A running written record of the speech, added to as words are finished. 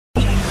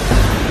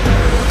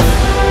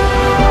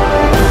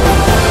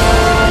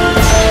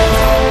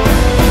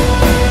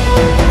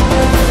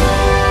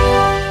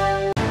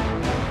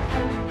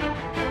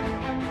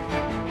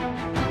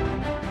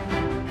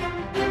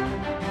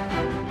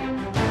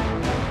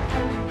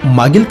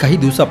मागील काही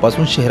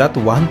दिवसापासून शहरात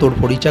वाहन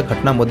तोडफोडीच्या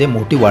घटनांमध्ये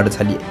मोठी वाढ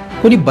झाली आहे।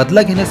 कोणी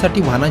बदला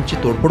घेण्यासाठी वाहनांची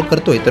तोडफोड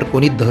करतोय तर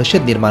कोणी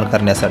दहशत निर्माण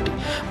करण्यासाठी।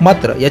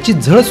 मात्र याची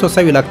झळ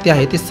सोसावी लागते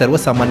आहे ते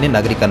सर्वसामान्य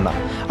नागरिकांना।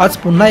 आज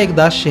पुन्हा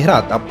एकदा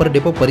शहरात अप्पर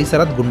डेपो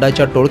परिसरात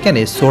गुंडाच्या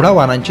टोळक्याने 16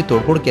 वाहनांची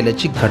तोडफोड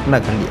केल्याची घटना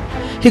घडली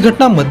आहे। ही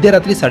घटना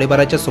मध्यरात्री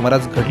 12:30च्या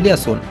सुमारास घडली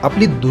असून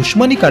आपली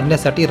दुश्मनी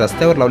काढण्यासाठी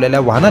रस्त्यावर लावलेल्या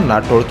वाहनांना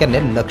टोळक्याने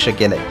लक्ष्य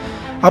केलंय।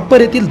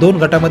 अप्पर येथील 2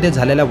 गटामध्ये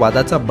झालेल्या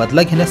वादाचा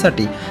बदला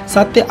घेण्यासाठी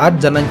 7 ते 8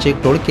 जणांचे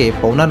एक टोळके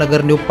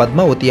पवनानगर न्यू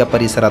पद्मावती या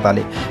परिसरात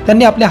आले।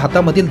 त्यांनी आपल्या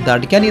हातामधील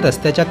दांडक्याने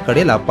रस्त्याच्या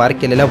कडेला पार्क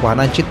केलेल्या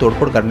वाहनांची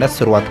तोडफोड करण्यास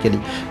सुरुवात केली।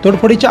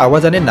 तोडफोडीच्या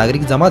आवाजाने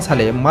नागरिक जमा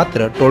झाले,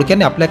 मात्र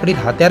टोळक्याने आपल्याकडील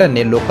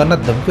हत्याराने लोकांना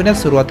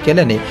धमकविण्यास सुरुवात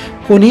केल्याने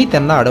कोणीही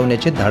त्यांना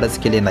अडवण्याचे धाडस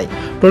केले नाही।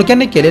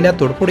 टोळक्याने केलेल्या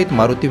तोडफोडीत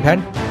मारुती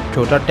व्हॅन,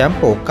 छोटा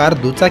टेम्पो, कार,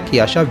 दुचाकी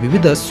अशा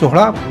विविध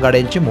 16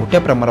 गाड्यांचे मोठ्या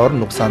प्रमाणावर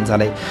नुकसान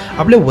झाले।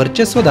 आपले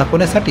वर्चस्व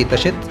दाखवण्यासाठी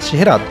तसेच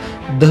शहरात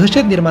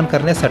दहशत निर्माण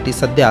करण्यासाठी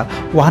सध्या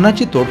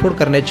वाहनाची तोडफोड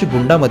करण्याची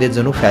गुंडामध्ये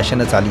जणू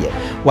फॅशनच आली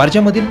आहे।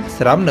 वारजामधील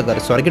रामनगर,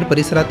 स्वारगेट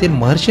परिसरातील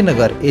महर्षी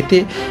नगर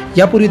येथे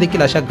यापूर्वी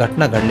देखील अशा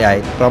घटना घडल्या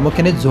आहेत।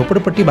 प्रामुख्याने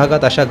झोपडपट्टी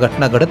भागात अशा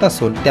घटना घडत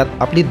असून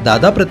त्यात आपली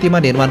दादा प्रतिमा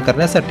निर्माण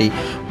करण्यासाठी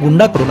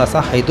गुंडाकडून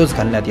असा हैदोस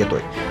घालण्यात येतोय।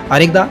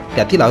 अनेकदा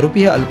त्यातील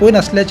आरोपी हे अल्पवयीन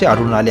असल्याचे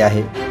आढळून आले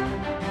आहे।